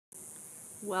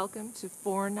Welcome to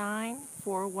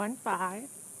 49415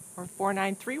 or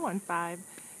 49315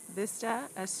 Vista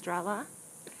Estrella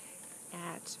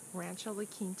at Rancho La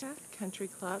Quinta Country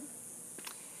Club.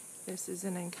 This is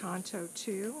an Encanto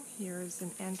II. Here is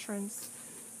an entrance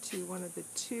to one of the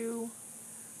two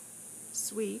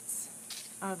suites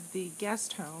of the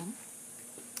guest home,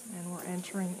 and we're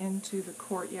entering into the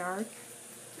courtyard.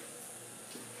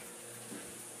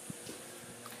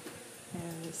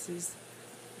 And this is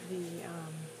the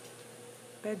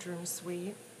bedroom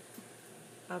suite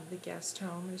of the guest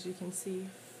home, as you can see,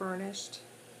 furnished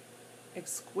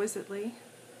exquisitely.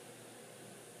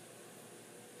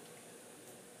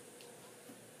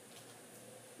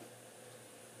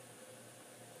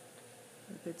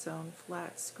 With its own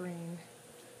flat screen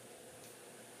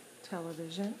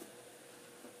television.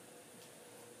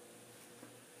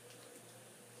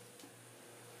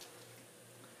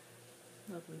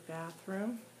 Lovely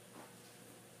bathroom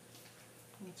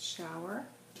with shower.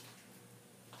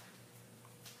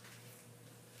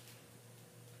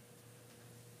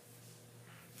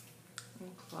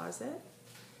 And closet.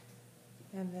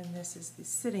 And then this is the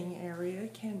sitting area.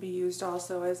 It can be used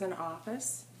also as an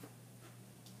office.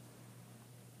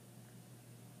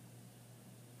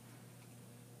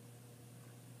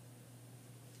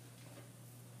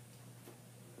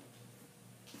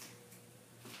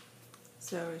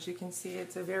 So as you can see,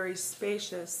 it's a very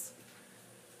spacious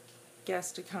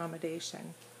guest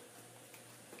accommodation.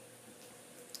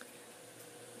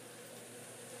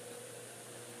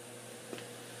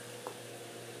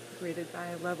 Greeted by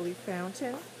a lovely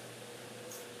fountain.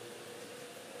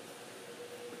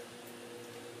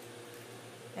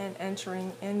 And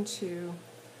entering into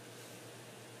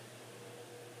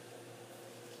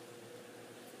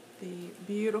the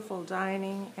beautiful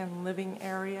dining and living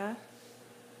area.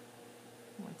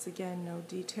 Once again, no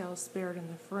detail spared in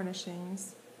the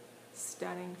furnishings.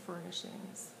 Stunning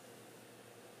furnishings.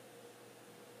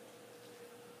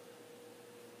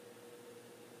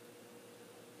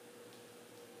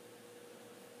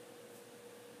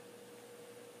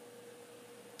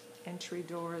 Entry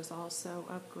door is also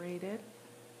upgraded.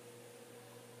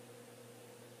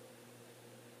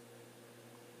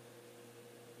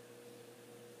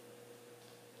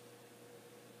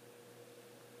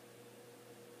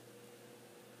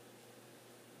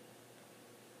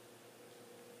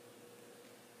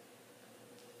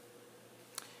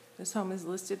 This home is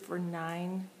listed for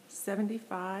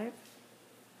 $975,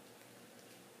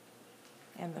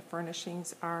 and the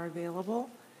furnishings are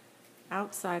available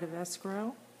outside of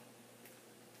escrow.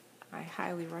 I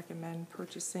highly recommend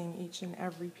purchasing each and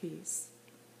every piece.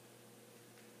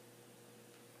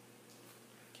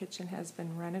 Kitchen has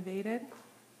been renovated.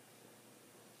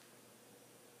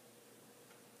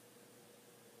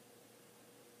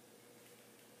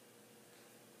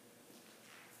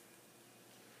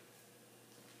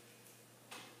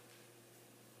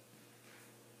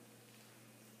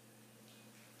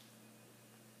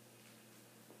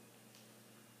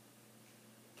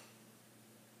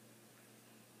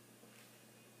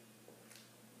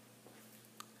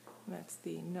 That's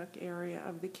the nook area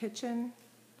of the kitchen.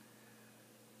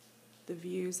 The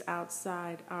views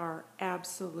outside are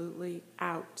absolutely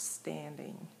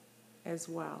outstanding as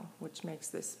well, which makes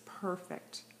this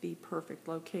the perfect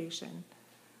location.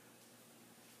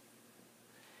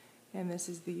 And this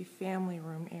is the family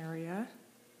room area.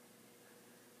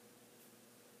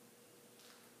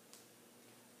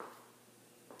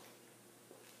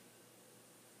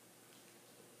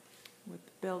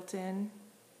 With built-in.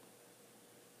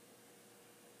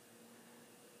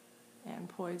 And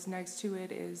poised next to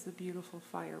it is the beautiful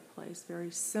fireplace. Very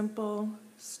simple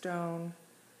stone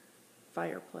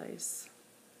fireplace.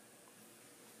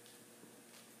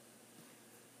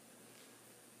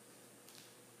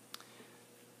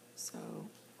 So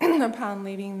upon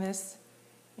leaving this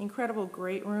incredible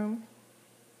great room,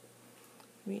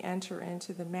 we enter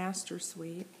into the master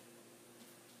suite.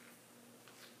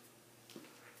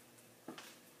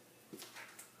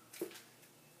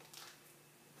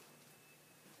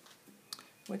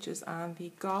 Which is on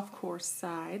the golf course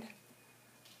side.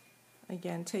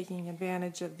 Again, taking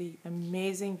advantage of the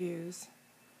amazing views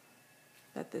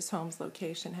that this home's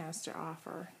location has to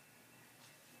offer.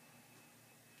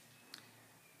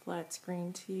 Flat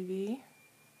screen TV.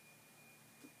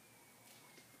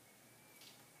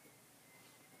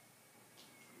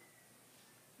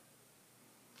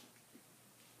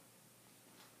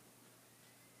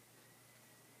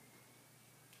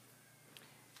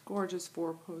 Gorgeous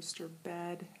four-poster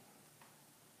bed.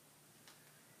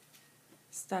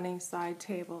 Stunning side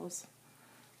tables.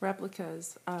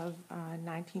 Replicas of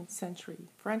 19th century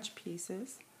French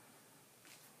pieces.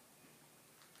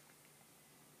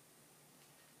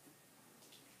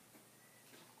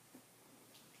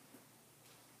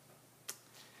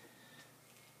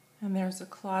 And there's a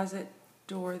closet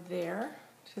door there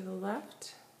to the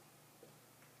left.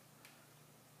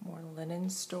 More linen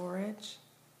storage,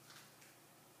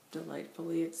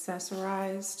 delightfully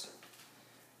accessorized,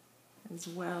 as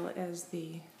well as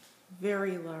the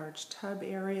very large tub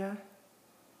area.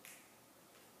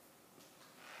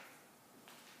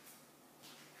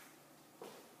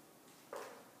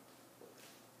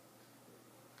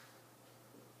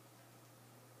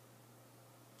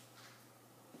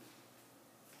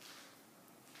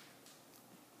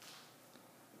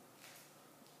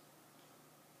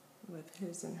 With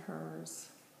his and hers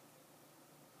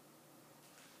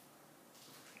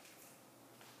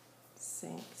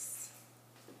sinks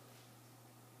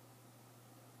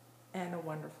and a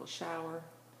wonderful shower.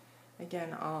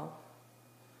 Again, all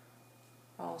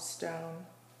stone,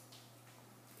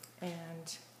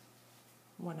 and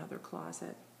one other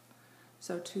closet.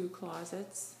 So 2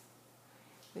 closets.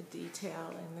 The detail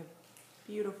and the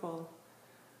beautiful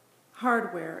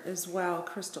hardware as well,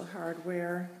 crystal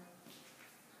hardware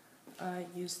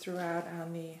used throughout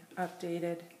on the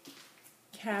updated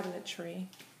cabinetry.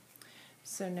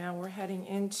 So now we're heading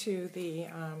into the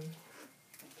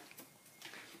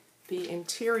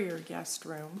interior guest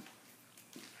room.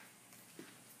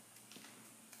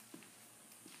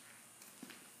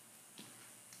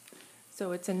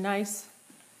 So it's a nice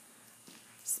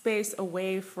space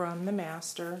away from the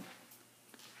master.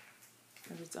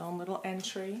 There's its own little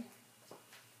entry.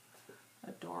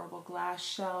 Adorable glass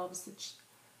shelves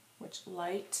which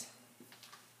light.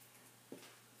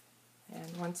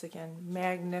 And once again,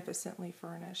 magnificently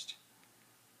furnished.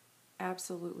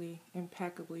 Absolutely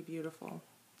impeccably beautiful.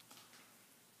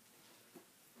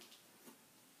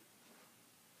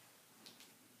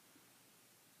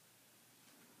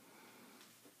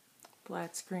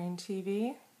 Flat screen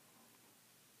TV,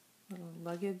 little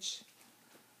luggage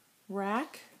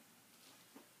rack,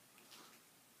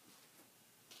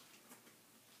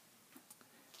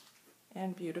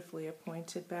 and beautifully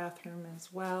appointed bathroom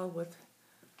as well, with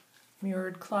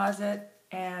mirrored closet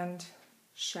and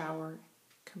shower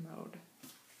commode.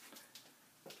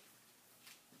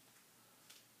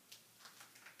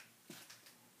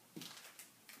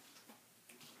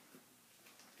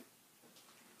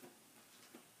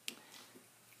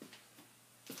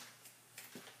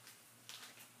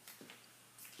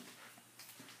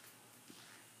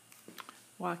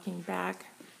 Walking back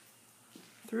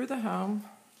through the home,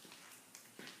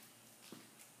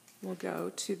 we'll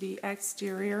go to the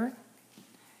exterior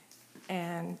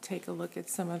and take a look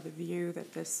at some of the view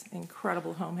that this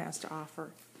incredible home has to offer.